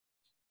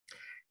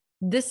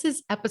This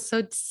is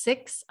episode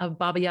 6 of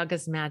Baba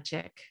Yaga's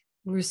Magic,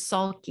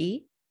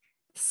 Rusalky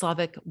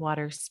Slavic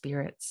water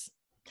spirits.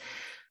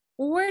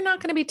 We're not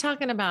going to be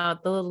talking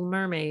about the little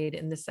mermaid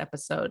in this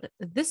episode.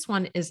 This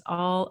one is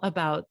all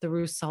about the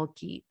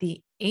Rusalky,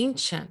 the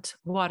ancient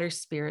water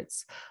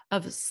spirits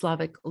of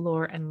Slavic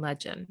lore and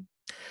legend.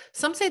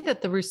 Some say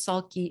that the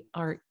Rusalky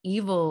are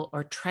evil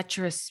or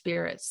treacherous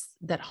spirits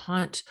that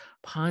haunt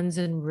ponds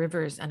and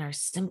rivers and are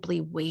simply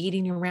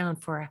waiting around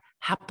for a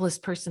hapless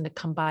person to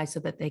come by so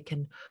that they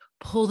can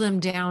pull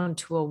them down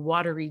to a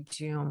watery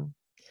doom.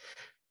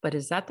 But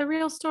is that the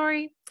real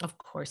story? Of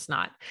course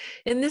not.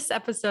 In this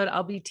episode,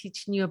 I'll be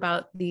teaching you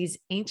about these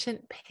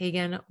ancient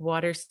pagan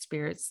water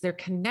spirits, their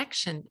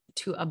connection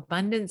to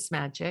abundance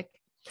magic,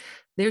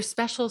 their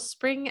special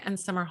spring and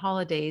summer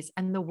holidays,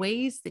 and the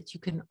ways that you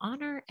can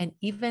honor and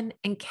even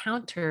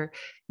encounter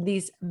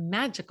these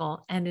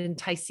magical and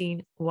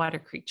enticing water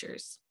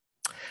creatures.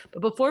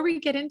 But before we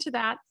get into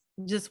that,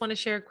 just want to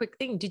share a quick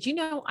thing. Did you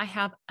know I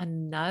have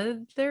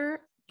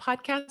another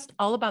podcast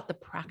all about the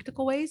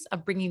practical ways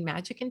of bringing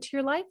magic into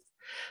your life?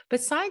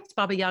 Besides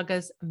Baba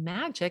Yaga's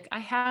magic, I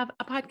have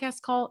a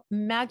podcast called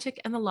Magic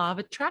and the Law of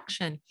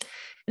Attraction.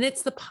 And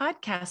it's the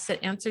podcast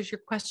that answers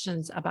your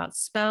questions about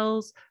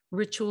spells,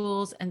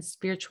 rituals, and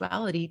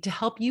spirituality to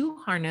help you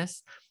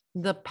harness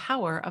the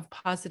power of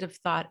positive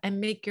thought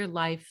and make your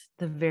life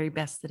the very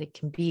best that it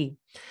can be.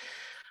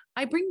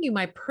 I bring you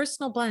my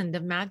personal blend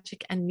of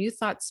magic and new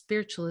thought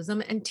spiritualism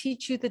and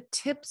teach you the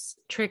tips,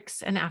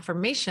 tricks, and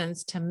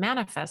affirmations to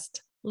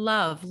manifest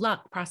love,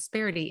 luck,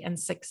 prosperity, and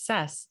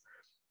success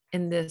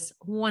in this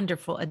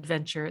wonderful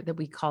adventure that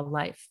we call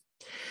life.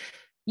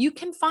 You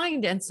can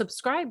find and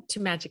subscribe to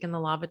Magic and the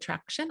Law of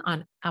Attraction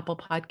on Apple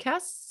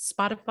Podcasts,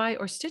 Spotify,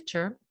 or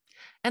Stitcher,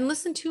 and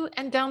listen to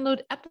and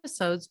download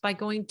episodes by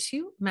going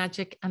to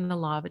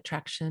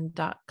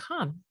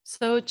magicandthelawofattraction.com.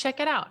 So check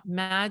it out,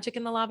 Magic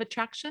and the Law of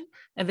Attraction,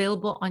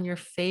 available on your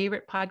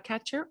favorite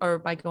podcatcher or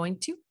by going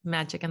to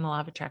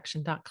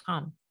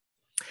magicandthelawofattraction.com.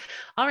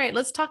 All right,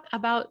 let's talk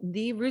about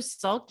the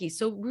Rusalky.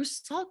 So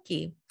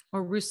Rusalky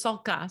or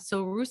Rusalka.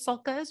 So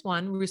Rusalka is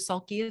one,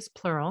 Rusalky is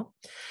plural.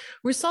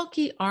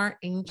 Rusalky are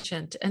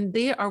ancient, and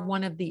they are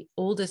one of the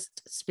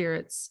oldest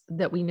spirits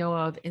that we know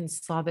of in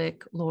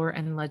Slavic lore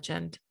and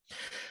legend.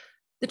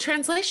 The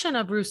translation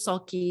of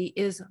Rusalky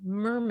is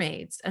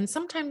mermaids, and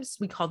sometimes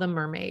we call them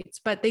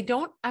mermaids, but they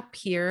don't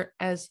appear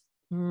as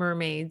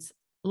mermaids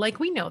like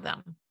we know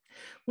them.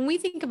 When we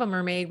think of a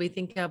mermaid, we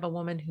think of a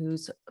woman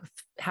who's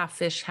half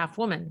fish, half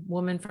woman,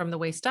 woman from the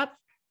waist up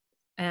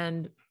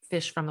and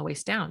fish from the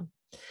waist down.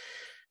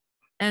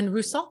 And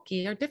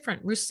Rusalky are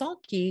different.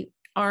 Rusalky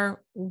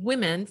are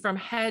women from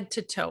head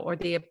to toe, or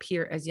they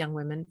appear as young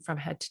women from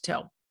head to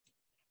toe.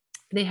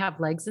 They have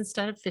legs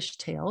instead of fish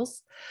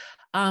tails.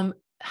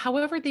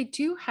 However, they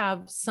do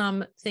have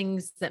some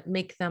things that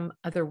make them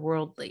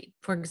otherworldly.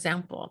 For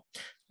example,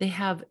 they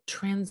have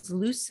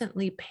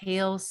translucently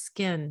pale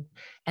skin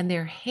and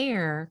their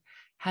hair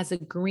has a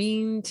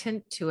green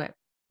tint to it.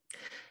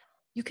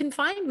 You can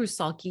find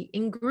Rusalky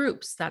in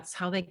groups. That's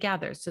how they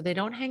gather. So they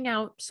don't hang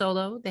out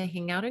solo, they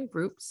hang out in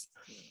groups,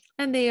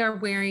 and they are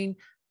wearing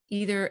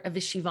either a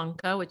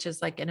vishivanka, which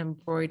is like an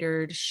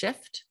embroidered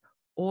shift,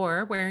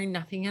 or wearing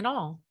nothing at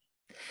all.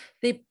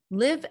 They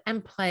live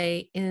and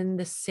play in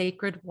the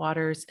sacred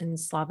waters in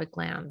Slavic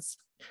lands.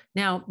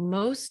 Now,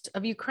 most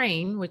of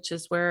Ukraine, which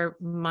is where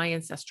my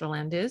ancestral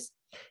land is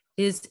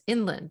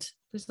inland.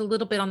 There's a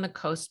little bit on the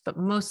coast, but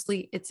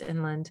mostly it's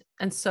inland.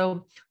 And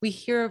so we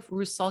hear of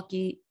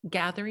Rusalky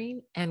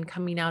gathering and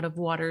coming out of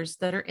waters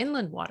that are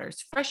inland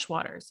waters, fresh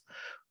waters,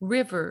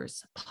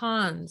 rivers,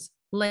 ponds,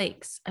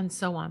 lakes, and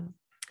so on.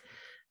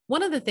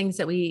 One of the things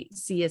that we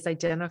see as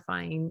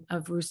identifying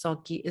of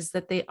Rusalky is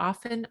that they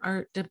often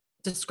are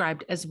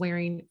described as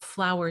wearing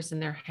flowers in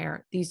their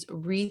hair, these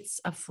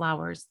wreaths of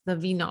flowers, the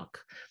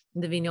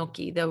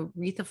vinoki, the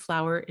wreath of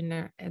flower in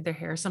their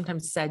hair,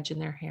 sometimes sedge in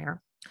their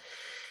hair.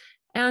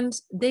 And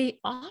they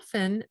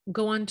often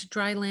go on to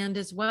dry land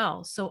as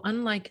well. So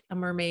unlike a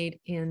mermaid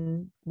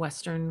in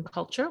Western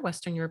culture,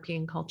 Western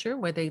European culture,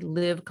 where they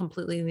live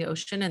completely in the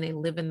ocean and they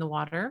live in the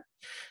water,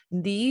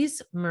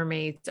 these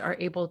mermaids are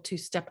able to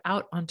step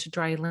out onto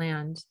dry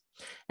land.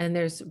 And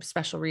there's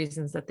special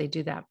reasons that they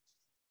do that.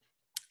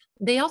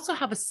 They also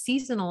have a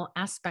seasonal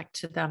aspect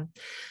to them.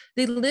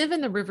 They live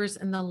in the rivers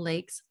and the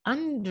lakes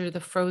under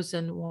the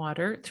frozen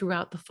water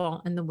throughout the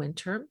fall and the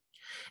winter.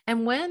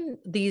 And when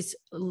these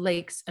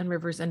lakes and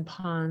rivers and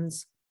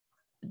ponds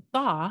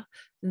thaw,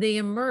 they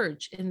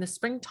emerge in the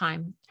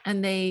springtime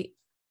and they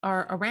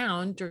are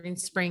around during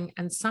spring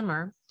and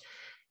summer.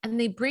 And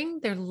they bring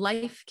their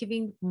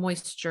life-giving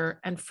moisture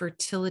and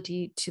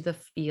fertility to the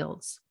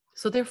fields.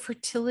 So they're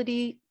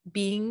fertility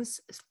beings,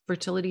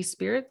 fertility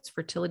spirits,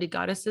 fertility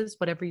goddesses,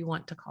 whatever you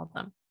want to call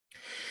them.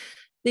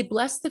 They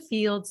bless the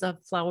fields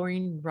of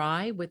flowering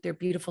rye with their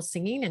beautiful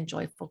singing and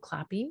joyful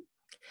clapping.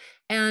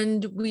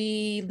 And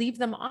we leave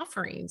them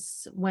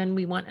offerings when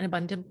we want an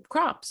abundant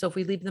crop. So if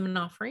we leave them an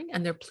offering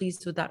and they're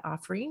pleased with that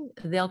offering,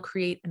 they'll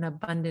create an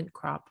abundant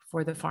crop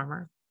for the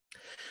farmer.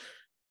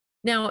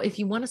 Now, if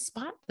you want to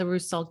spot the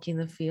Rusalky in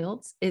the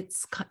fields,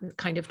 it's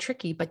kind of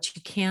tricky, but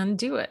you can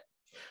do it.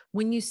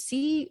 When you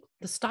see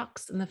the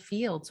stalks in the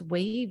fields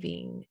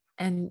waving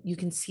and you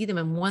can see them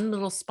in one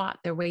little spot,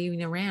 they're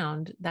waving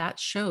around, that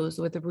shows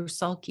where the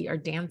Rusalky are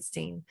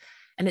dancing.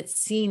 And it's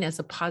seen as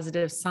a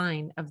positive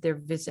sign of their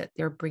visit.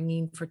 They're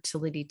bringing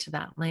fertility to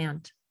that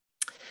land.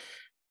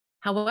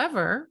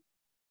 However,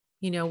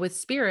 with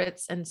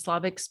spirits and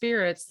Slavic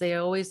spirits, they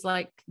always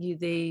like you,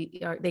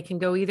 they can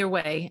go either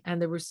way,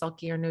 and the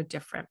Rusalky are no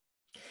different.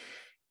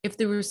 If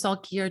the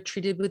Rusalky are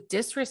treated with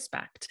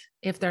disrespect,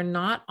 if they're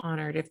not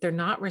honored, if they're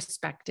not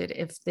respected,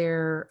 if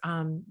they're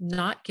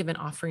not given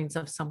offerings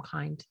of some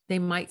kind, they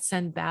might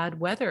send bad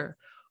weather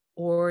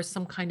or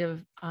some kind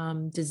of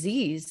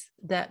disease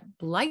that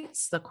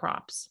blights the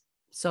crops.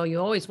 So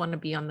you always want to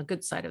be on the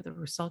good side of the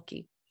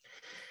Rusalky.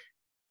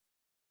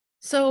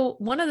 So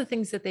one of the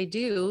things that they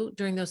do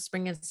during those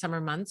spring and summer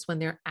months when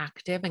they're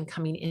active and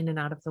coming in and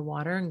out of the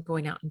water and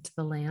going out into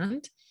the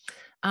land,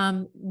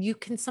 you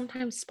can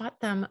sometimes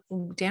spot them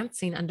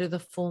dancing under the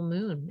full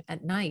moon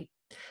at night.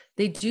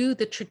 They do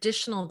the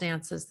traditional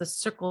dances, the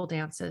circle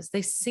dances.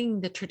 They sing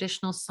the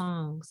traditional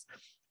songs.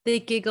 They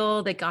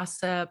giggle, they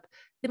gossip.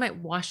 They might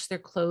wash their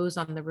clothes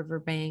on the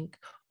riverbank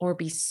or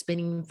be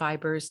spinning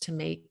fibers to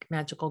make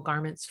magical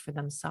garments for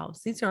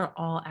themselves. These are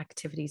all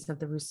activities of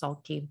the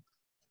Rusalky.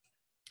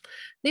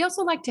 They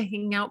also like to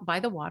hang out by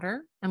the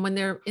water. And when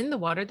they're in the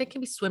water, they can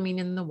be swimming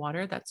in the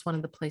water. That's one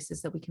of the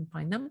places that we can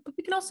find them. But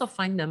we can also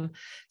find them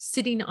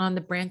sitting on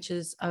the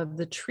branches of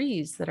the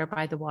trees that are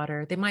by the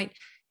water. They might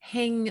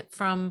hang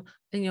from,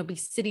 be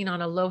sitting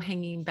on a low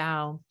hanging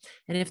bough.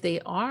 And if they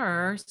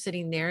are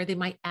sitting there, they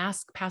might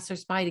ask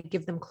passersby to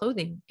give them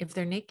clothing if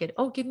they're naked.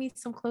 Oh, give me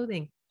some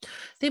clothing.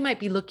 They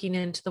might be looking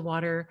into the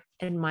water,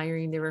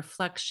 admiring their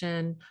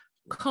reflection,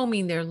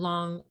 combing their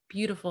long,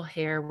 beautiful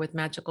hair with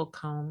magical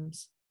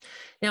combs.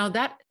 Now,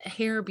 that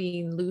hair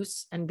being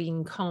loose and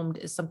being combed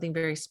is something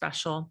very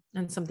special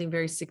and something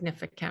very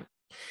significant.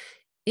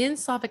 In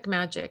Slavic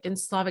magic, in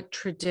Slavic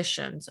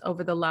traditions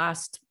over the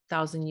last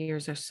 1,000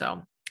 years or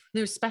so,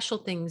 there's special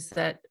things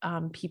that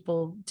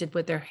people did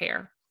with their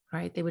hair,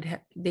 right?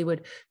 They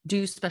would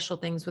do special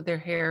things with their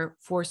hair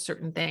for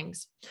certain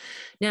things.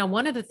 Now,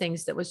 one of the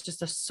things that was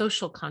just a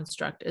social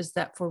construct is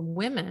that for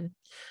women,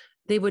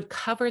 they would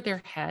cover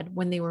their head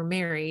when they were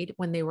married.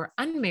 When they were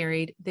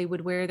unmarried, they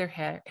would wear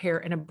their hair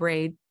in a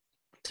braid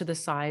to the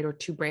side or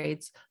two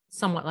braids,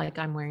 somewhat like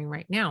I'm wearing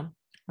right now,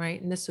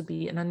 right? And this would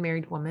be an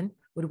unmarried woman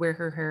would wear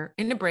her hair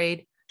in a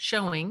braid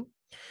showing,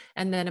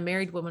 and then a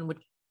married woman would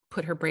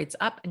put her braids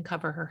up and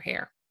cover her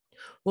hair.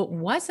 What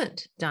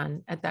wasn't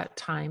done at that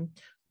time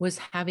was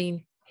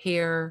having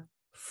hair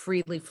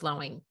freely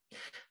flowing,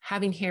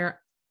 having hair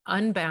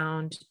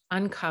unbound,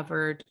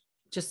 uncovered,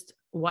 just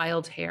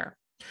wild hair.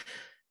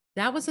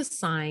 That was a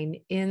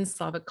sign in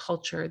Slavic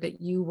culture that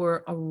you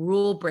were a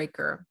rule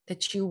breaker,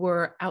 that you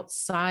were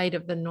outside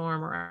of the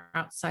norm or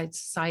outside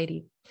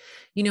society.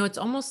 It's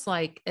almost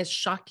like as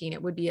shocking,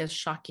 it would be as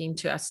shocking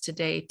to us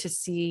today to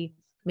see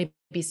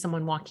maybe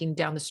someone walking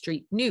down the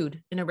street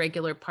nude in a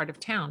regular part of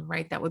town,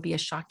 right? That would be a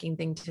shocking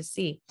thing to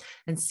see.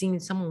 And seeing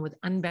someone with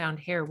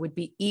unbound hair would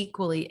be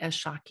equally as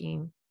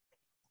shocking.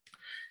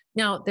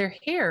 Now, their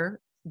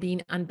hair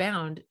being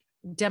unbound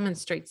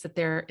demonstrates that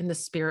they're in the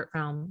spirit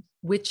realm.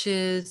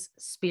 Witches,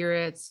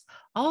 spirits,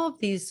 all of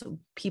these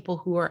people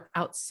who are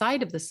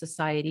outside of the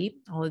society,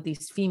 all of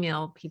these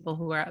female people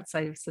who are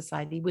outside of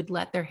society would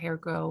let their hair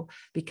grow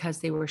because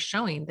they were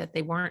showing that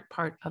they weren't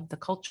part of the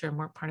culture and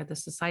weren't part of the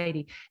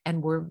society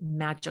and were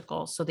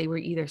magical. So they were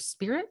either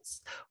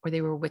spirits or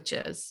they were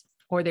witches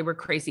or they were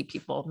crazy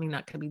people. I mean,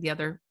 that could be the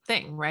other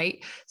thing,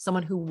 right?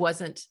 Someone who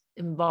wasn't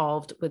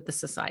involved with the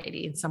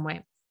society in some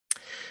way.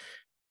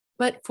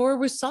 But for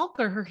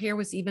Rusalka, her hair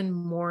was even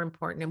more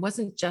important. It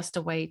wasn't just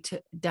a way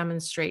to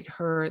demonstrate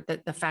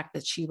that the fact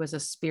that she was a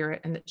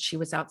spirit and that she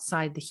was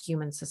outside the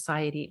human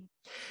society.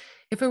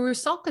 If a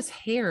Rusalka's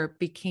hair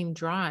became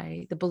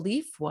dry, the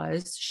belief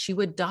was she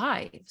would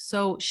die.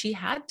 So she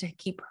had to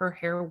keep her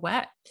hair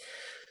wet.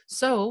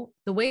 So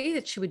the way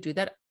that she would do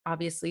that,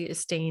 obviously, is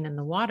staying in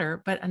the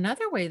water. But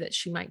another way that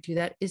she might do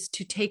that is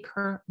to take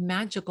her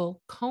magical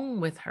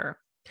comb with her.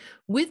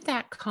 With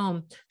that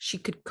comb, she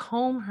could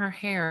comb her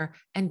hair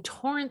and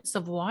torrents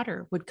of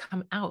water would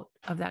come out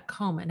of that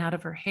comb and out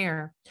of her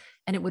hair,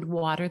 and it would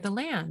water the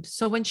land.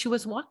 So when she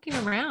was walking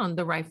around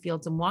the rye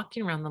fields and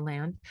walking around the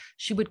land,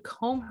 she would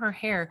comb her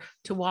hair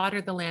to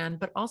water the land,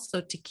 but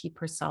also to keep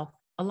herself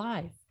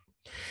alive.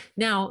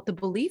 Now, the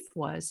belief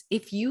was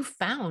if you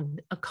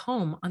found a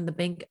comb on the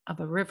bank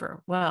of a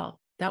river, well,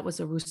 that was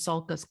a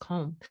Rusalka's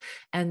comb.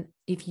 And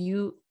if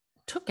you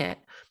took it,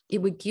 it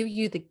would give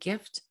you the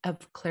gift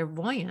of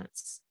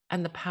clairvoyance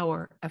and the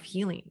power of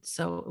healing.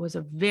 So it was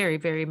a very,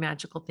 very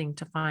magical thing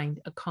to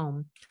find a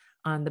comb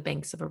on the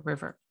banks of a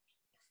river.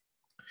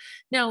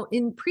 Now,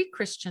 in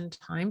pre-Christian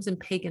times and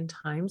pagan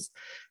times,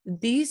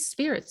 these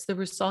spirits, the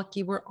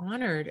Rusalky, were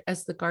honored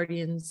as the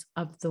guardians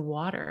of the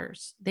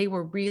waters. They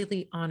were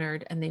really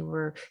honored, and they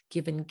were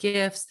given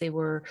gifts. They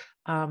were,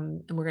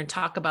 and we're going to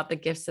talk about the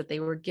gifts that they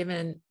were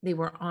given. They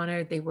were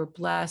honored. They were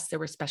blessed. There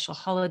were special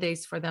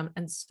holidays for them,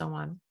 and so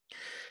on.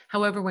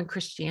 However, when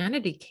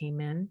Christianity came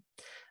in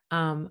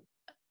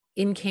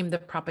came the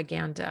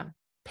propaganda.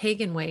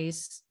 Pagan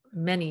ways,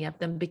 many of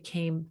them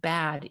became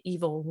bad,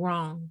 evil,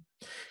 wrong.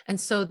 And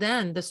so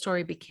then the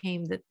story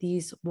became that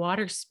these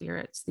water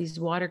spirits, these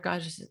water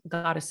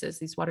goddesses,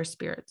 these water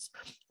spirits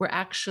were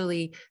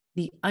actually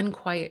the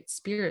unquiet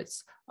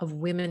spirits of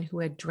women who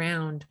had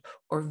drowned,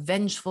 or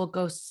vengeful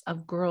ghosts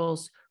of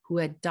girls who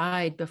had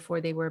died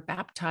before they were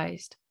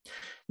baptized.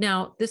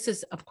 Now, this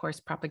is, of course,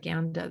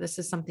 propaganda. This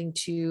is something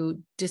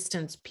to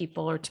distance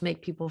people or to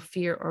make people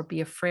fear or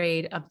be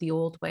afraid of the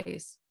old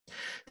ways.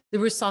 The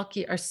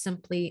Rusalky are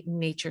simply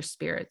nature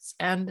spirits.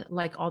 And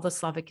like all the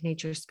Slavic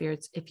nature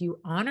spirits, if you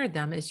honor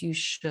them as you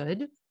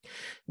should,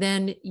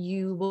 then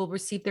you will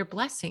receive their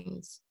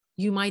blessings.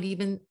 You might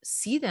even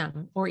see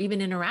them or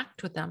even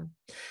interact with them.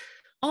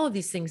 All of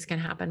these things can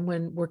happen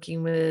when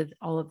working with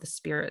all of the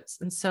spirits.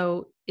 And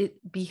so it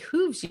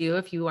behooves you,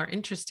 if you are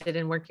interested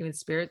in working with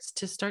spirits,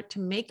 to start to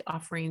make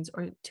offerings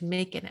or to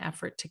make an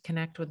effort to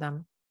connect with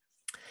them.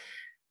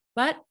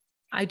 But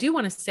I do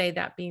want to say,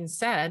 that being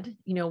said,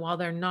 while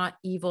they're not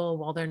evil,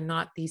 while they're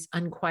not these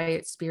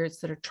unquiet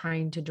spirits that are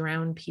trying to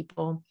drown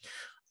people,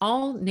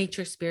 all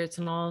nature spirits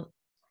and all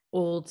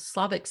old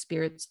Slavic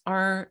spirits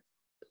are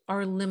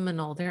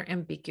liminal, they're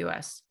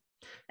ambiguous.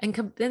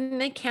 And then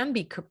they can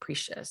be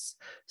capricious.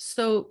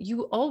 So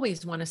you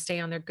always want to stay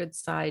on their good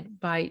side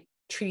by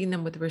treating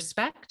them with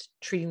respect,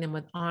 treating them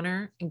with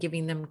honor, and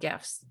giving them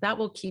gifts. That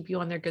will keep you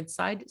on their good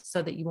side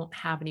so that you won't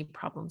have any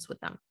problems with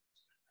them.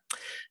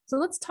 So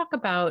let's talk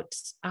about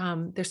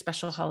their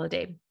special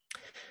holiday.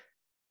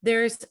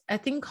 There's a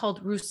thing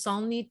called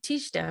Rusalny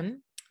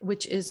Tijden,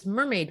 which is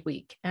Mermaid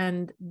Week.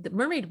 And the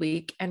Mermaid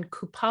Week and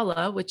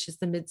Kupala, which is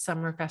the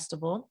Midsummer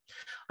Festival,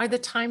 are the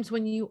times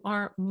when you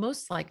are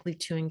most likely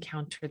to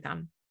encounter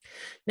them.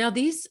 Now,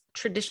 these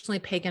traditionally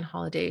pagan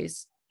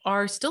holidays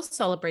are still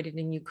celebrated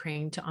in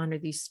Ukraine to honor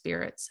these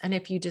spirits. And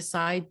if you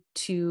decide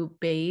to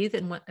bathe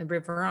in a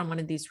river on one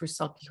of these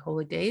Rusalky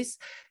holy days,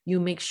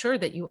 you make sure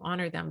that you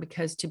honor them,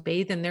 because to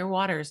bathe in their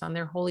waters on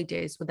their holy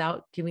days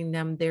without giving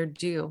them their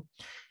due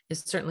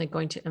is certainly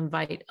going to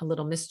invite a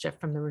little mischief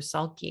from the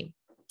Rusalky.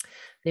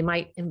 They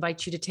might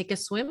invite you to take a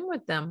swim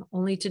with them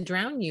only to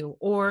drown you,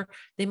 or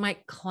they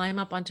might climb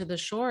up onto the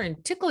shore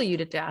and tickle you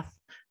to death.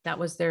 That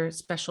was their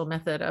special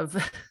method of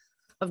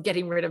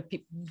getting rid of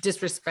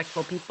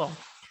disrespectful people.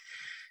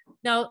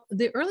 Now,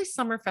 the early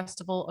summer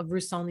festival of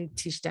Rusalny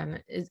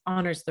Tijden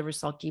honors the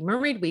Rusalky.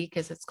 Mermaid Week,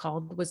 as it's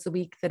called, was the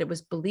week that it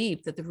was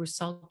believed that the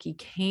Rusalky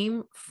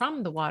came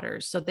from the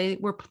waters. So they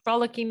were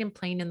frolicking and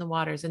playing in the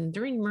waters. And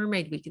during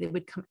Mermaid Week, they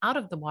would come out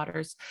of the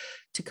waters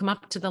to come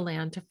up to the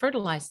land, to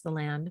fertilize the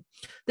land.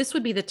 This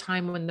would be the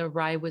time when the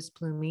rye was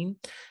blooming.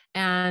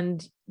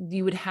 And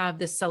you would have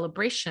this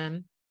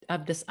celebration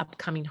of this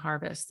upcoming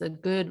harvest.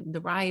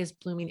 The rye is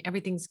blooming.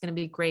 Everything's going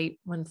to be great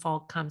when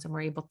fall comes and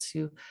we're able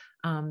to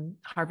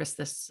harvest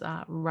this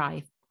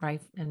rye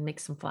and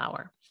make some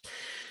flour.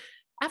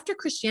 After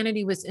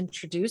Christianity was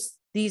introduced,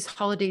 these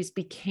holidays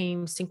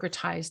became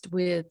syncretized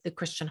with the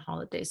Christian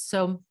holidays.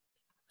 So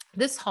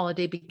this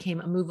holiday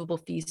became a movable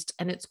feast,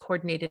 and it's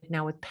coordinated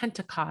now with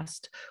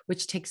Pentecost,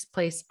 which takes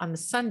place on the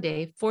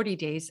Sunday, 40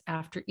 days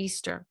after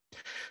Easter.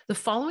 The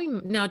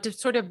following, now to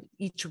sort of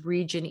each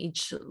region,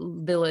 each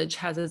village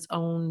has its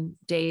own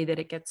day that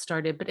it gets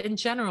started. But in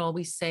general,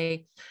 we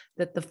say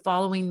that the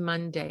following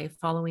Monday,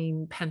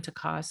 following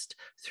Pentecost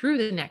through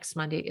the next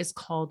Monday, is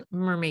called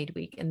Mermaid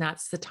Week. And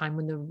that's the time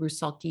when the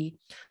Rusalky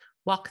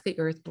walk the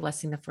earth,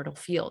 blessing the fertile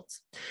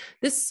fields.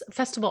 This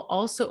festival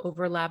also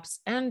overlaps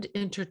and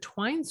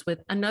intertwines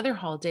with another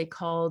holiday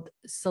called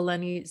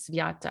Zeleny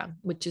Sviata,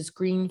 which is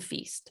Green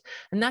Feast.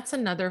 And that's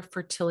another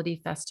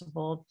fertility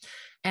festival.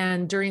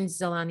 And during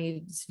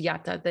Zeleny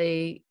Sviata,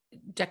 they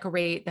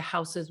decorate the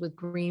houses with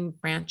green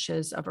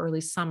branches of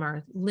early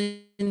summer.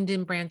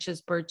 Linden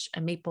branches, birch,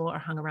 and maple are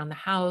hung around the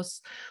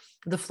house.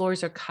 The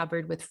floors are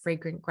covered with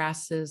fragrant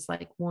grasses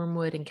like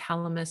wormwood and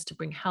calamus to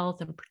bring health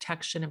and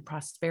protection and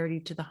prosperity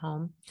to the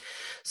home.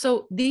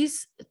 So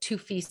these two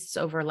feasts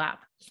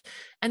overlap.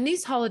 And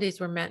these holidays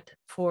were meant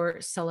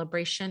for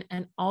celebration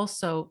and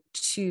also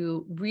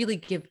to really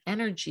give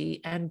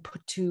energy and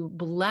to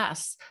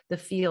bless the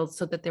fields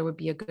so that there would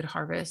be a good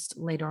harvest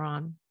later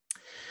on.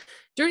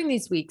 During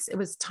these weeks, it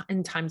was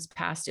in times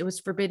past, it was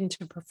forbidden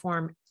to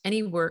perform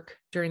any work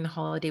during the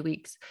holiday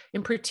weeks.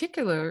 In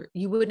particular,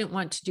 you wouldn't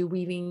want to do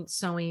weaving,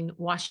 sewing,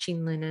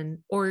 washing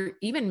linen, or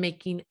even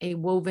making a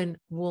woven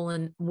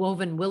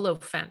willow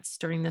fence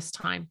during this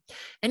time.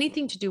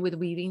 Anything to do with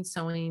weaving,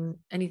 sewing,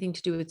 anything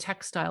to do with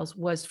textiles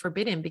was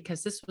forbidden,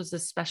 because this was a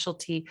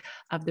specialty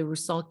of the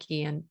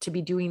Rusalky, and to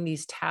be doing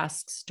these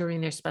tasks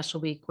during their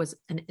special week was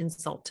an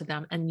insult to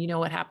them. And you know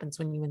what happens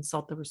when you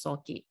insult the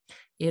Rusalky.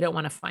 You don't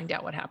want to find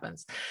out what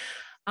happens.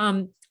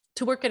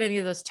 To work at any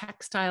of those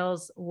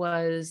textiles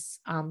was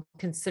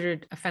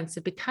considered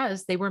offensive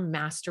because they were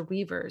master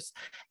weavers.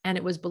 And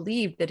it was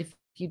believed that if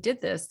you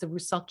did this, the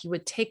Rusalky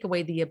would take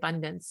away the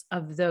abundance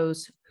of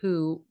those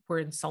who were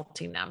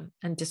insulting them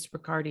and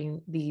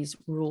disregarding these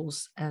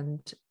rules and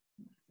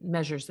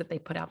measures that they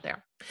put out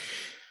there.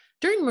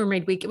 During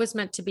Mermaid Week, it was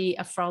meant to be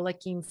a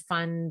frolicking,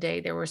 fun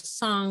day. There were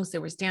songs,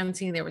 there was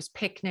dancing, there was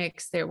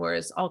picnics, there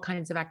was all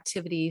kinds of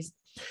activities.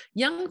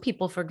 Young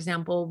people, for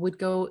example, would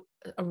go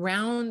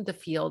around the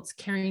fields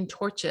carrying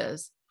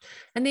torches,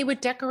 and they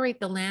would decorate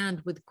the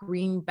land with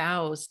green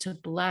boughs to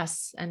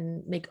bless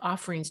and make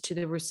offerings to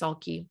the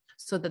Rusalky,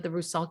 so that the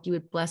Rusalky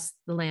would bless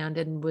the land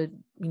and would,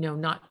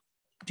 not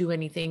do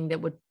anything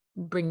that would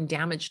bring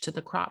damage to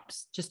the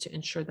crops, just to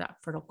ensure that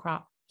fertile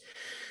crop.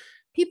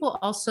 People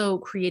also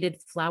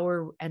created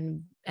flower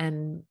and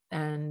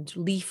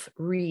leaf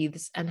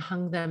wreaths and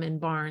hung them in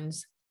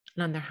barns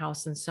and on their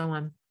house and so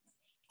on.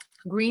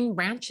 Green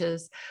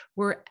branches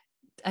were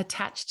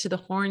attached to the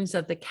horns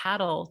of the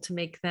cattle to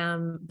make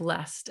them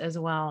blessed as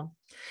well.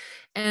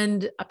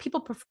 And people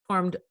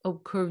performed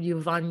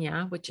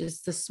okuruvanya, which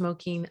is the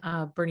smoking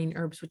of burning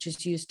herbs, which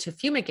is used to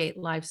fumigate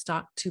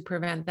livestock to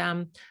prevent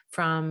them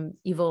from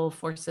evil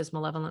forces,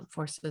 malevolent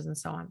forces, and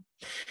so on.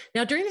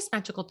 Now, during this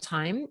magical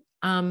time,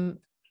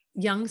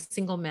 young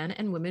single men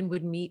and women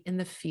would meet in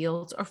the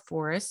fields or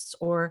forests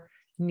or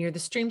near the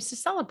streams to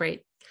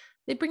celebrate.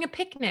 They'd bring a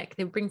picnic,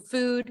 they would bring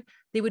food,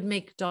 they would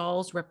make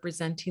dolls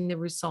representing the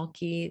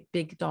Rusalky,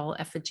 big doll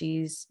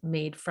effigies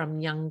made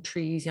from young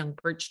trees, young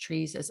birch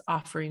trees, as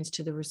offerings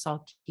to the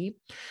Rusalky.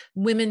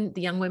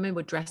 The young women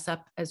would dress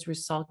up as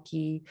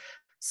Rusalky.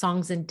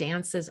 Songs and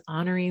dances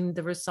honoring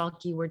the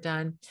Rusalky were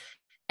done.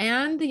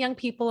 And the young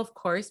people, of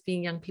course,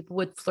 being young people,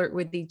 would flirt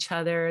with each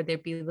other.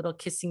 There'd be little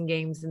kissing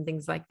games and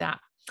things like that.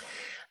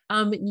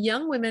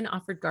 Young women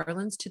offered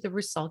garlands to the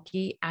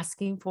Rusalky,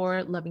 asking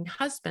for loving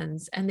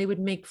husbands, and they would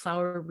make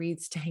flower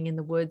wreaths to hang in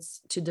the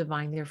woods to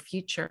divine their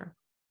future.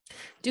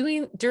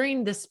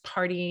 During this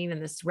partying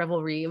and this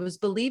revelry, it was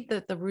believed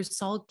that the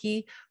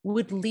Rusalky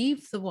would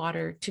leave the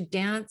water to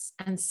dance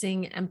and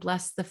sing and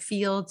bless the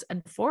fields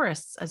and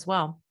forests as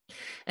well.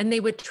 And they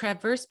would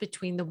traverse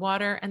between the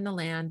water and the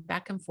land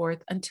back and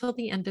forth until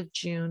the end of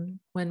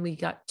June, when we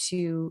got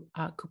to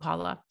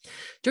Kupala.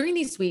 During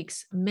these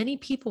weeks, many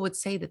people would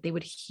say that they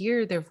would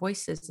hear their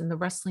voices in the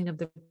rustling of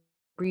the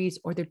breeze,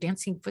 or their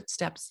dancing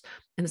footsteps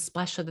and the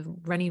splash of the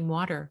running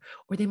water,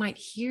 or they might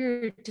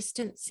hear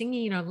distant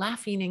singing or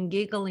laughing and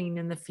giggling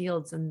in the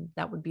fields, and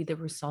that would be the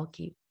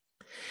Rusalky.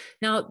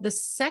 Now, the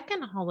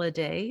second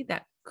holiday,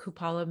 that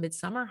Kupala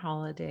midsummer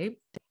holiday,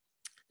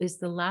 is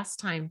the last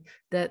time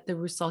that the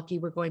Rusalky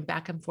were going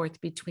back and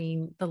forth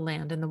between the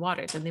land and the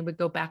water. Then they would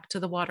go back to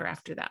the water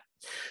after that.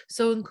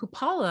 So in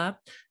Kupala,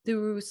 the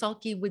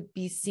Rusalky would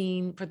be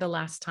seen for the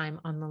last time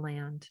on the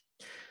land.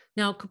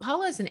 Now,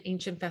 Kupala is an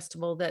ancient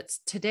festival that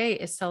today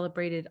is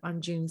celebrated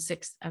on June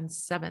 6th and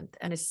 7th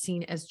and is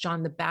seen as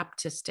John the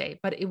Baptist Day,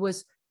 but it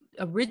was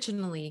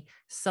originally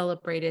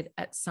celebrated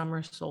at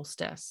summer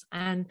solstice.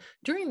 And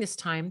during this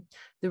time,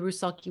 the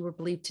Rusalky were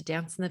believed to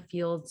dance in the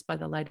fields by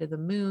the light of the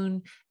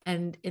moon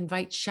and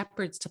invite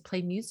shepherds to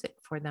play music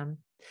for them.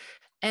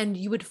 And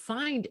you would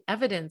find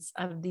evidence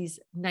of these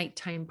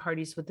nighttime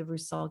parties with the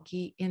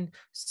Rusalky in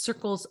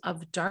circles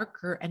of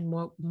darker and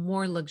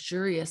more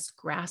luxurious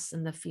grass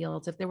in the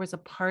fields. If there was a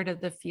part of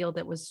the field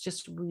that was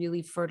just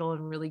really fertile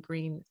and really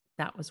green,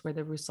 that was where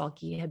the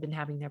Rusalky had been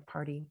having their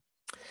party.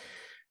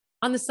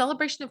 On the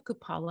celebration of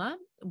Kupala,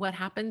 what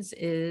happens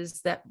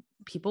is that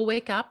people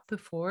wake up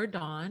before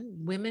dawn.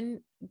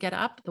 Women get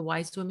up, the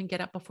wise women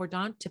get up before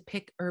dawn to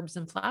pick herbs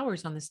and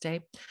flowers on this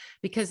day,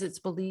 because it's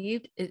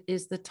believed it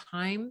is the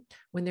time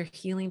when their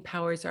healing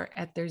powers are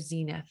at their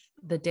zenith.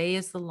 The day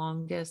is the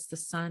longest. The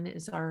sun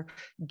is our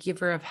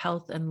giver of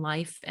health and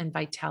life and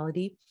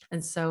vitality.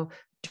 And so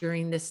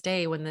during this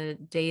day, when the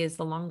day is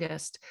the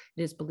longest,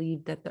 it is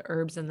believed that the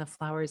herbs and the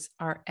flowers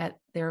are at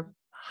their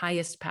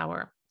highest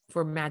power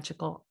for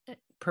magical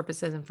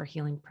purposes and for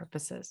healing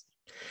purposes.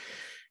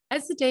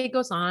 As the day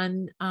goes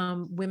on,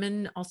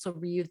 women also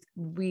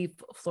weave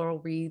floral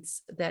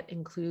wreaths that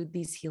include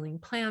these healing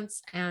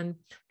plants, and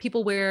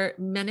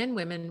men and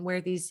women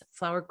wear these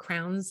flower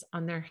crowns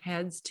on their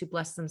heads to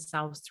bless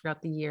themselves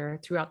throughout the year,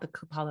 throughout the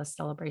Kupala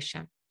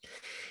celebration.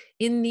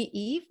 In the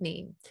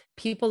evening,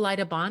 people light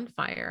a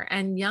bonfire,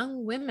 and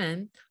young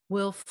women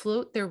will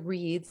float their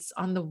wreaths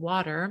on the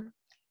water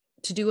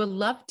to do a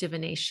love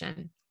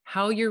divination.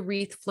 How your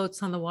wreath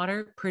floats on the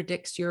water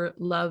predicts your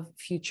love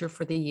future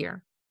for the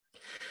year.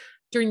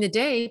 During the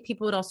day,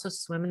 people would also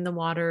swim in the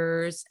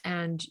waters.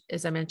 And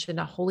as I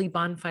mentioned, a holy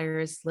bonfire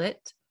is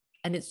lit.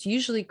 And it's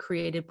usually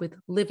created with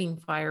living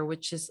fire,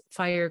 which is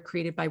fire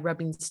created by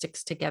rubbing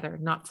sticks together,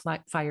 not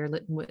fire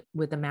lit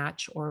with a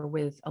match or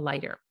with a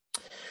lighter.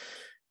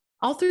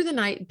 All through the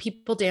night,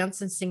 people dance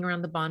and sing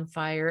around the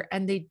bonfire,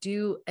 and they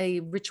do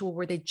a ritual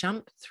where they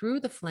jump through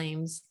the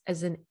flames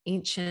as an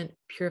ancient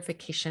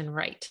purification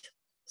rite.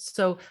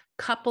 So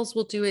couples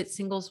will do it,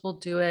 singles will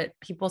do it.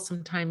 People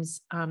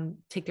sometimes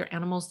take their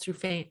animals through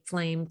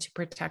flame to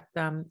protect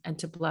them and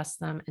to bless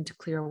them and to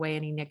clear away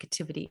any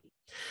negativity.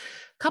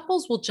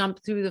 Couples will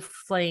jump through the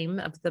flame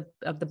of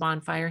the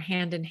bonfire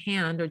hand in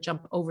hand, or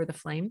jump over the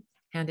flame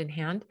hand in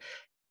hand,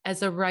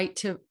 as a right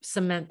to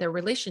cement their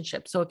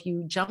relationship. So if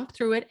you jump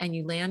through it and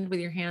you land with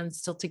your hands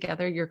still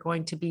together, you're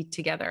going to be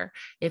together.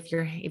 If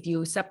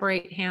you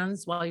separate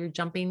hands while you're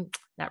jumping,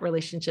 that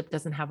relationship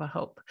doesn't have a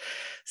hope.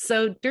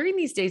 So during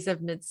these days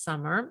of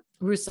midsummer,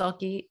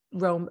 Rusalky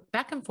roam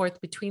back and forth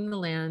between the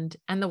land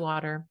and the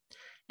water,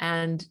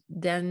 and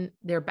then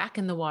they're back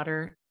in the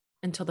water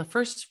until the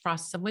first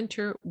frosts of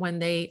winter, when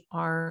they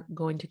are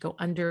going to go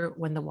under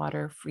when the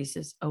water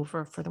freezes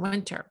over for the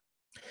winter.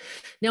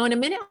 Now, in a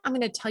minute, I'm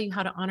going to tell you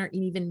how to honor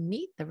and even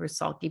meet the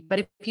Rusalky. But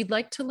if you'd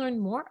like to learn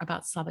more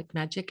about Slavic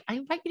magic, I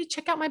invite you to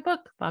check out my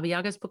book, Baba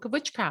Yaga's Book of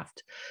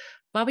Witchcraft.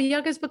 Baba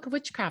Yaga's Book of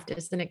Witchcraft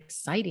is an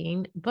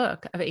exciting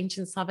book of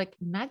ancient Slavic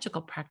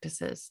magical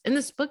practices. In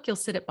this book, you'll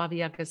sit at Baba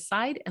Yaga's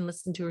side and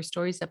listen to her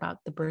stories about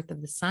the birth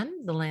of the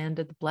sun, the land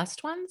of the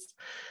blessed ones,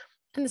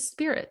 and the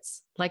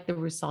spirits, like the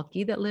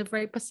Rusalky, that live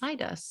right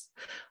beside us.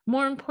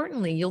 More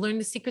importantly, you'll learn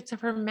the secrets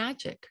of her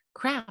magic,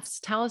 crafts,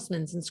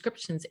 talismans,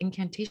 inscriptions,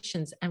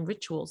 incantations, and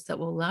rituals that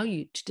will allow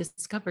you to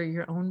discover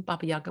your own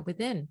Baba Yaga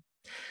within.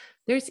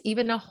 There's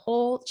even a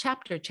whole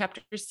chapter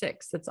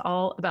 6, that's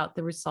all about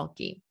the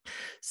Rusalky.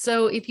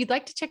 So if you'd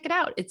like to check it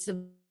out, it's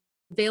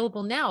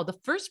available now. The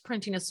first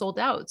printing is sold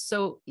out.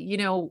 So,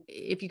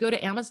 if you go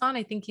to Amazon,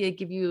 I think they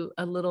give you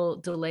a little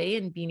delay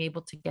in being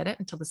able to get it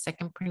until the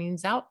second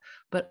printing's out.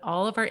 But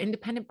all of our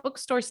independent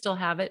bookstores still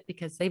have it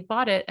because they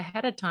bought it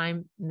ahead of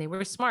time and they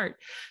were smart.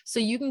 So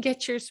you can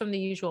get yours from the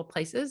usual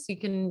places. You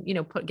can,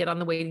 get on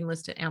the waiting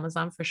list at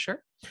Amazon for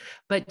sure.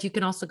 But you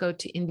can also go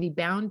to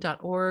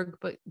indiebound.org,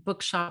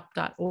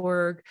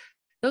 bookshop.org.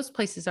 Those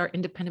places are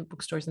independent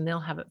bookstores and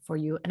they'll have it for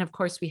you. And of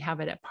course, we have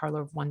it at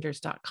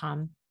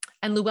parlorofwonders.com.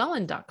 And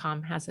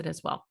Llewellyn.com has it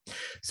as well.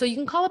 So you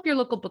can call up your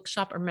local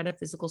bookshop or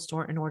metaphysical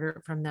store and order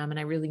it from them. And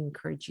I really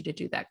encourage you to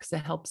do that because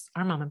it helps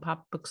our mom and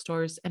pop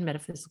bookstores and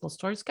metaphysical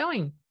stores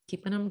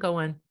keeping them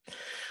going.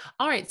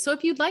 All right. So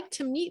if you'd like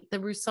to meet the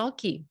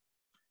Rusalky,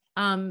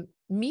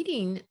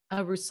 meeting a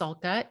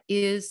Rusalka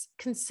is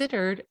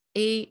considered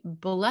a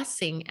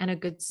blessing and a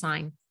good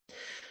sign.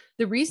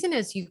 The reason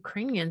is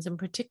Ukrainians in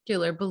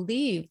particular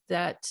believe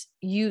that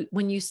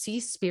when you see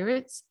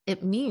spirits,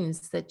 it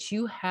means that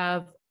you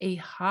have a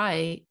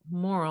high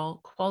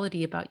moral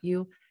quality about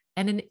you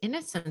and an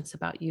innocence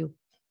about you.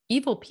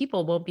 Evil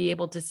people won't be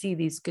able to see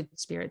these good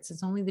spirits.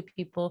 It's only the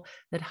people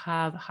that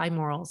have high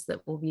morals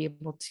that will be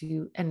able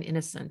to, and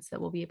innocence,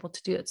 that will be able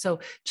to do it. So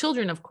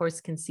children, of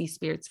course, can see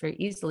spirits very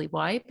easily.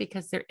 Why?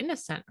 Because they're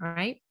innocent,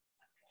 right?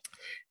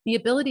 The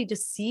ability to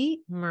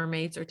see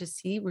mermaids or to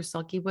see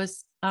Rusalky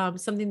was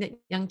something that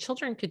young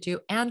children could do,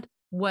 and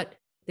what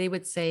they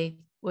would say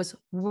was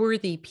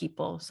worthy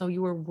people. So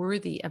you were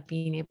worthy of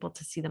being able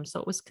to see them. So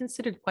it was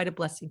considered quite a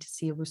blessing to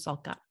see a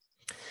Rusalka.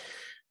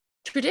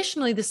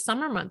 Traditionally, the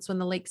summer months, when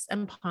the lakes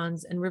and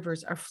ponds and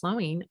rivers are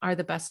flowing, are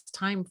the best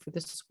time for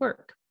this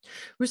work.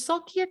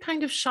 Rusalky are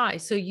kind of shy,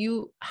 so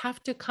you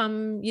have to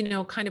come,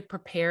 kind of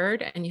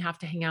prepared, and you have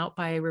to hang out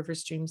by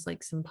rivers, streams,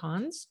 lakes, and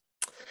ponds.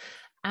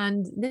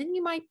 And then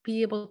you might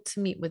be able to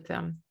meet with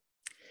them.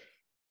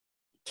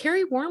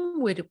 Carry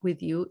wormwood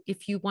with you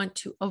if you want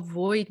to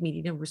avoid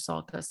meeting a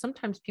Rusalka.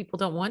 Sometimes people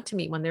don't want to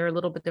meet one. They're a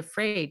little bit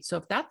afraid. So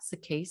if that's the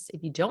case,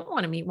 if you don't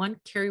want to meet one,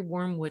 carry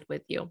wormwood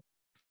with you.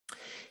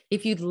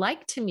 If you'd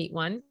like to meet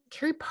one,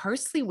 carry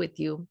parsley with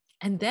you.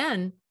 And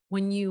then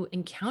when you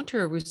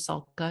encounter a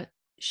Rusalka,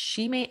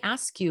 she may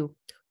ask you,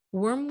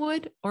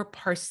 wormwood or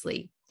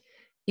parsley?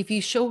 If you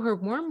show her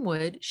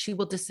wormwood, she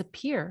will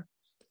disappear.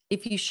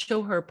 If you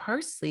show her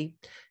parsley,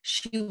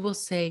 she will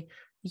say,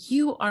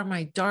 you are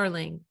my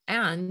darling,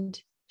 and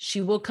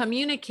she will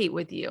communicate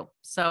with you.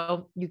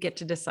 So you get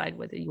to decide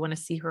whether you want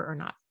to see her or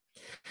not.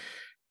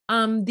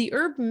 The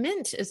herb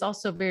mint is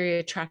also very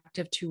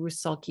attractive to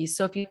Rusalky.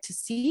 So if you to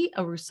see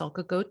a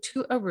Rusalka, go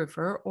to a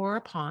river or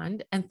a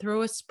pond and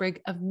throw a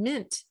sprig of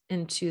mint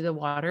into the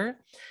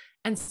water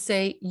and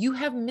say, you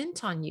have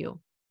mint on you.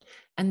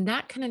 And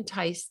that can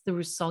entice the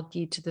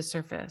Rusalky to the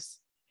surface.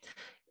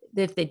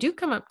 If they do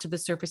come up to the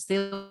surface,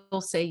 they'll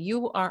say,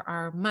 you are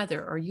our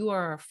mother, or you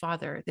are our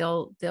father.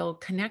 They'll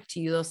connect to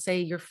you. They'll say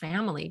your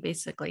family,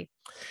 basically.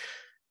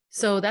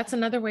 So that's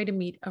another way to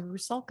meet a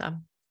Rusalka.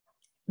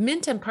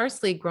 Mint and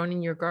parsley grown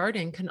in your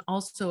garden can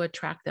also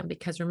attract them,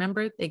 because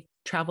remember, they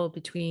travel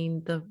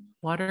between the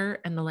water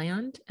and the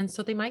land. And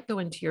so they might go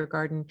into your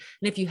garden.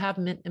 And if you have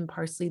mint and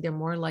parsley, they're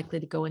more likely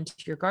to go into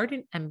your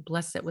garden and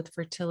bless it with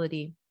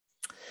fertility.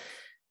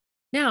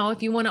 Now,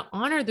 if you want to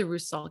honor the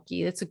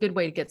Rusalky, it's a good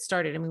way to get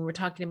started. I mean, we're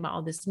talking about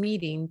all this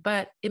meeting,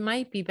 but it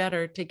might be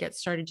better to get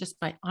started just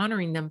by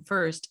honoring them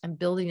first and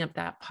building up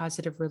that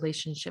positive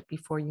relationship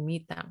before you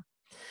meet them.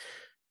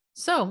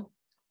 So,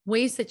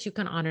 ways that you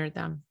can honor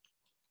them.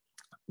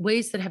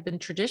 Ways that have been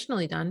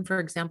traditionally done, for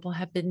example,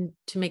 have been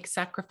to make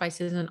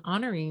sacrificing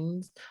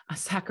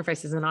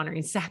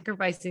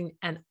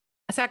and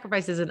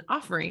sacrifices and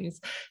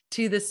offerings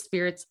to the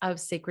spirits of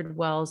sacred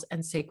wells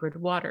and sacred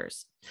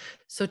waters.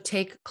 So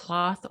take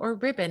cloth or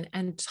ribbon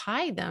and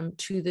tie them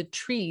to the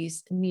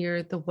trees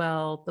near the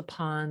well, the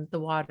pond, the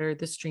water,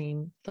 the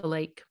stream, the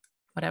lake,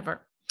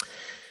 whatever.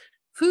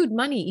 Food,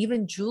 money,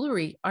 even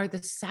jewelry are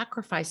the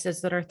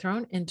sacrifices that are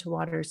thrown into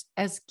waters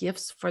as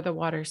gifts for the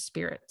water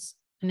spirits.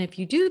 And if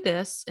you do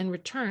this in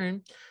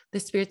return, the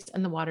spirits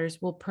and the waters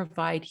will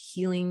provide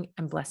healing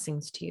and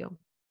blessings to you.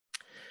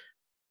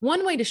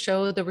 One way to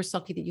show the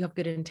Rusalky that you have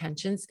good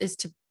intentions is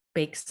to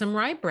bake some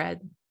rye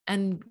bread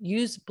and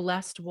use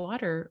blessed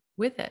water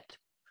with it.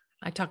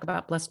 I talk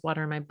about blessed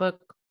water in my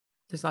book.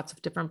 There's lots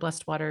of different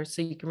blessed waters,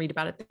 so you can read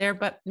about it there,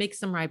 but make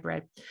some rye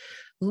bread.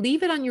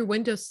 Leave it on your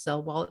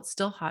windowsill while it's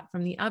still hot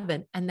from the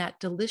oven, and that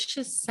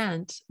delicious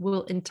scent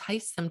will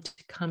entice them to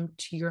come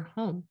to your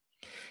home.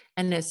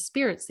 And as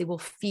spirits, they will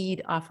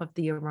feed off of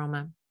the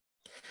aroma.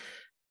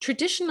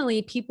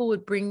 Traditionally, people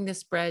would bring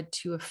this bread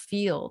to a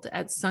field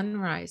at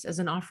sunrise as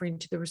an offering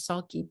to the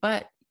Rusalky,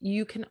 but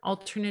you can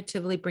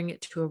alternatively bring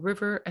it to a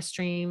river, a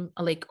stream,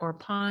 a lake, or a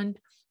pond,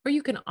 or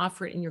you can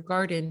offer it in your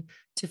garden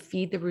to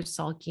feed the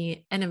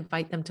Rusalky and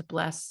invite them to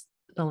bless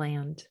the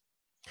land.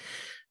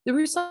 The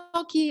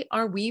Rusalky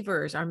are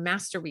weavers, are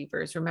master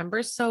weavers,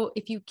 remember? So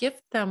if you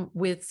gift them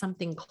with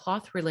something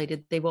cloth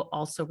related, they will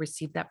also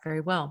receive that very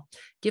well.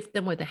 Gift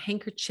them with a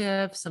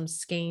handkerchief, some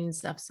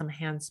skeins of some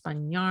hand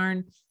spun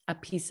yarn, a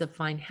piece of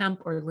fine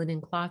hemp or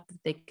linen cloth that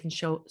they can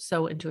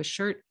sew into a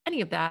shirt.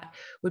 Any of that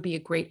would be a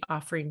great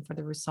offering for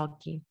the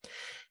Rusalky.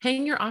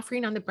 Hang your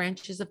offering on the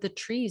branches of the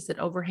trees that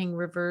overhang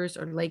rivers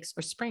or lakes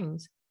or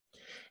springs.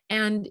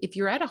 And if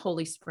you're at a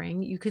holy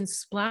spring, you can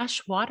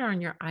splash water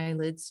on your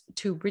eyelids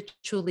to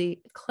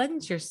ritually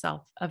cleanse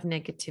yourself of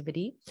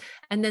negativity,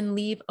 and then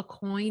leave a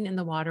coin in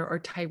the water or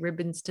tie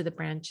ribbons to the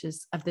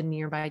branches of the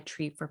nearby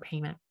tree for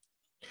payment.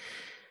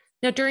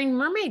 Now, during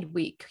Mermaid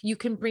Week, you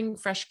can bring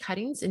fresh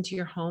cuttings into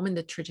your home in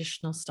the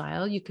traditional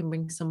style. You can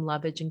bring some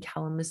lovage and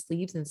calamus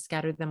leaves and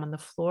scatter them on the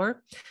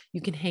floor. You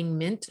can hang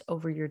mint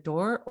over your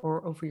door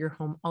or over your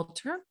home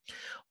altar,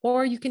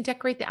 or you can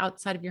decorate the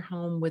outside of your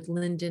home with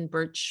linden,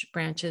 birch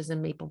branches,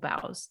 and maple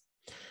boughs.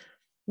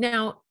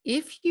 Now,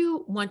 if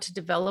you want to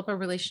develop a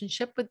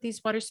relationship with these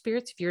water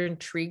spirits, if you're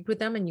intrigued with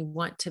them and you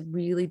want to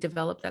really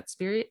develop that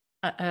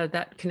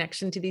that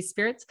connection to these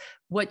spirits,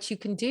 what you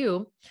can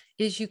do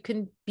is you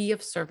can be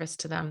of service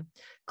to them.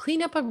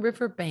 Clean up a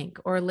river bank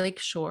or a lake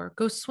shore,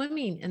 go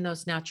swimming in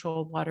those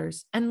natural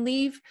waters, and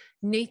leave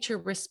nature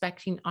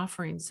respecting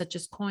offerings such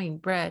as coin,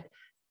 bread,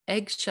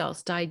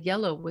 eggshells dyed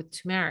yellow with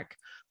turmeric,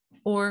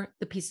 or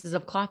the pieces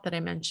of cloth that I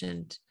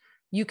mentioned.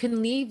 You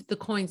can leave the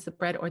coins, the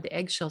bread, or the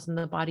eggshells in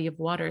the body of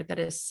water that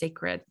is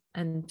sacred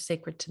and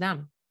sacred to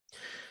them.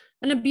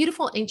 And a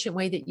beautiful ancient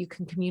way that you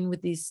can commune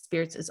with these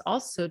spirits is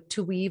also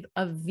to weave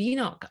a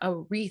vinok, a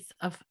wreath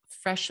of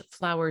fresh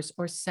flowers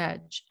or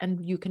sedge,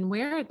 and you can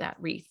wear that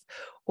wreath,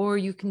 or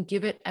you can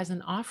give it as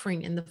an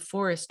offering in the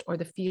forest or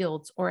the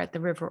fields or at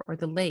the river or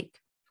the lake,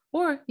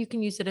 or you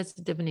can use it as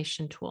a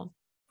divination tool.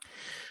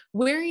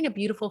 Wearing a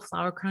beautiful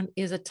flower crown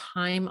is a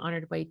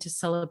time-honored way to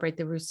celebrate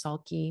the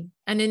Rusalky.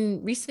 And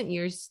in recent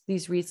years,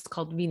 these wreaths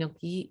called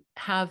vinoki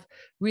have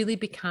really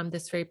become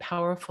this very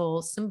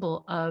powerful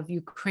symbol of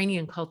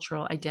Ukrainian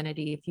cultural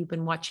identity. If you've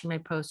been watching my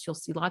posts, you'll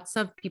see lots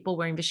of people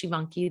wearing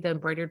vishivanki, the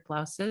embroidered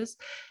blouses,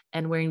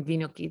 and wearing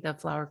vinoki, the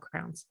flower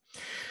crowns.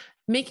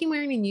 Making,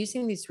 wearing, and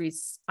using these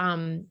wreaths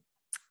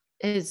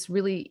is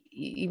really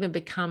even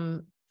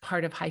become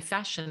part of high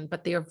fashion,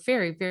 but they are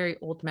very, very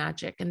old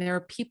magic. And there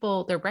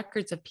are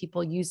records of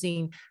people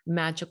using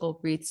magical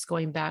wreaths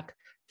going back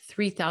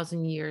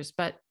 3,000 years.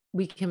 But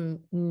we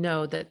can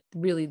know that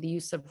really the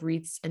use of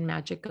wreaths and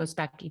magic goes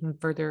back even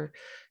further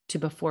to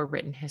before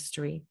written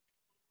history.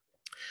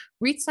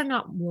 Wreaths are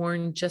not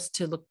worn just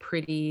to look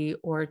pretty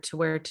or to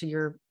wear to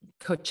your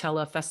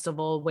Coachella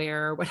festival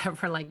wear or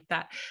whatever like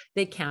that.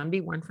 They can be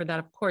worn for that,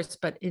 of course,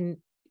 but in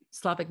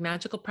Slavic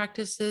magical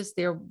practices,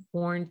 they're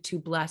worn to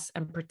bless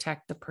and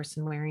protect the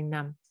person wearing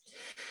them.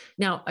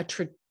 Now, a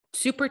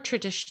super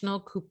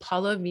traditional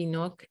kupala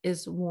vinok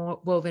is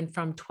woven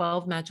from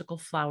 12 magical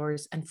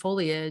flowers and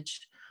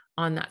foliage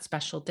on that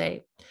special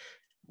day.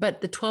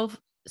 But the 12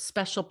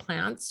 special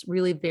plants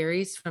really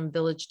varies from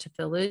village to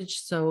village.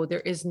 So there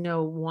is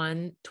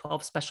no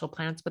 12 special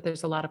plants, but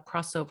there's a lot of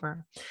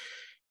crossover.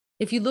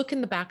 If you look in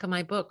the back of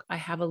my book, I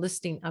have a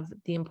listing of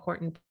the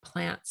important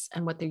plants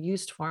and what they're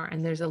used for.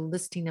 And there's a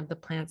listing of the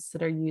plants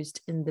that are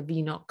used in the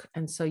vinok.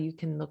 And so you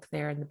can look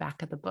there in the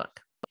back of the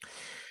book.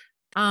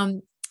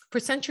 For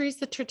centuries,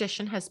 the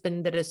tradition has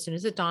been that as soon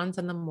as it dawns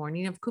on the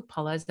morning of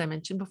Kupala, as I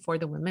mentioned before,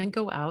 the women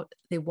go out,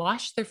 they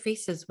wash their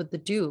faces with the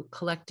dew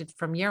collected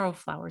from yarrow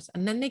flowers,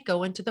 and then they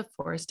go into the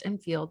forest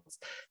and fields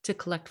to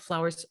collect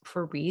flowers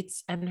for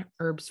wreaths and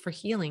herbs for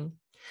healing.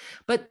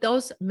 But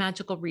those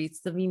magical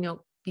wreaths, the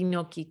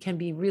vinoki, can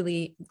be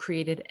really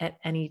created at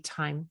any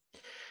time.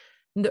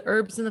 The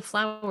herbs and the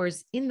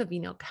flowers in the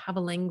vinok have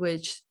a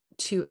language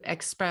to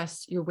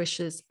express your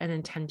wishes and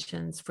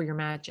intentions for your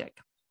magic.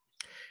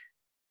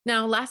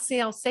 Now,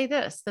 lastly, I'll say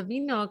this: the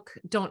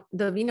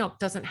vinok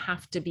doesn't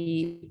have to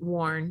be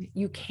worn.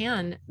 You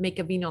can make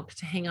a vinok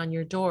to hang on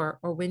your door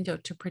or window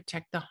to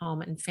protect the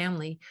home and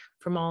family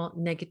from all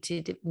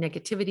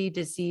negativity,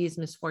 disease,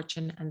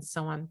 misfortune, and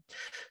so on.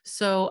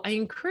 So I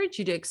encourage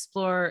you to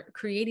explore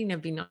creating a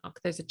vinok.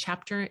 There's a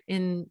chapter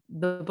in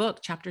the book,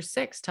 chapter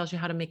 6, tells you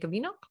how to make a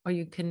vinok, or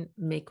you can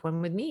make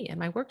one with me in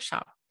my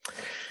workshop.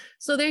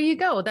 So there you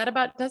go. That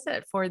about does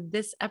it for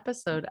this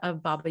episode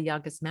of Baba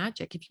Yaga's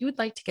Magic. If you would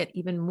like to get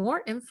even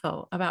more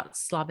info about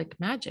Slavic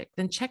magic,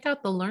 then check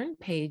out the Learn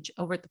page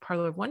over at the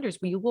Parlor of Wonders,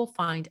 where you will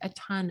find a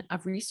ton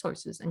of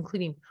resources,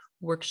 including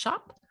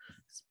workshop,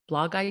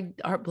 blog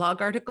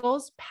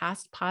articles,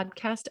 past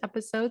podcast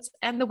episodes,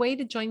 and the way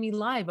to join me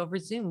live over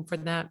Zoom for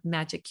the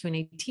Magic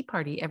Q&A Tea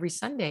Party every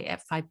Sunday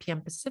at 5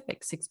 p.m.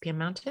 Pacific, 6 p.m.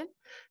 Mountain,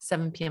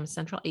 7 p.m.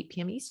 Central, 8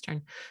 p.m.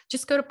 Eastern.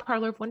 Just go to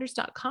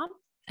parlorofwonders.com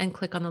and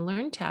click on the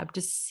Learn tab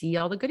to see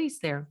all the goodies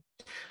there.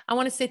 I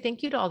want to say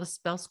thank you to all the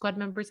Spell Squad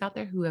members out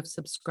there who have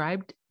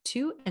subscribed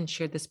to and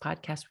shared this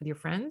podcast with your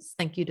friends.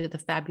 Thank you to the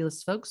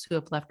fabulous folks who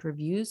have left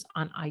reviews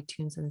on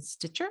iTunes and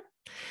Stitcher.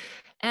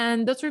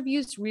 And those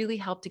reviews really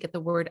help to get the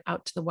word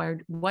out to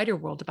the wider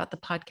world about the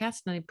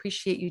podcast, and I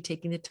appreciate you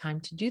taking the time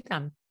to do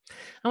them.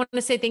 I want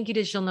to say thank you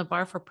to Gilles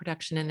Navarre for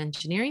production and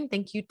engineering.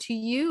 Thank you to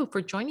you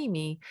for joining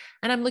me.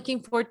 And I'm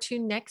looking forward to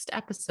next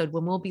episode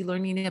when we'll be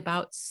learning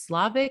about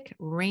Slavic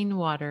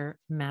rainwater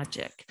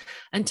magic.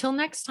 Until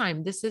next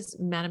time, this is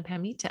Madame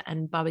Pamita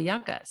and Baba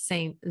Yaga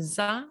saying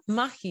Za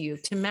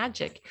Mahiu to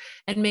magic.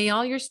 And may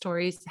all your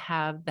stories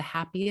have the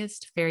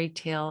happiest fairy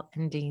tale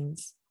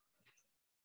endings.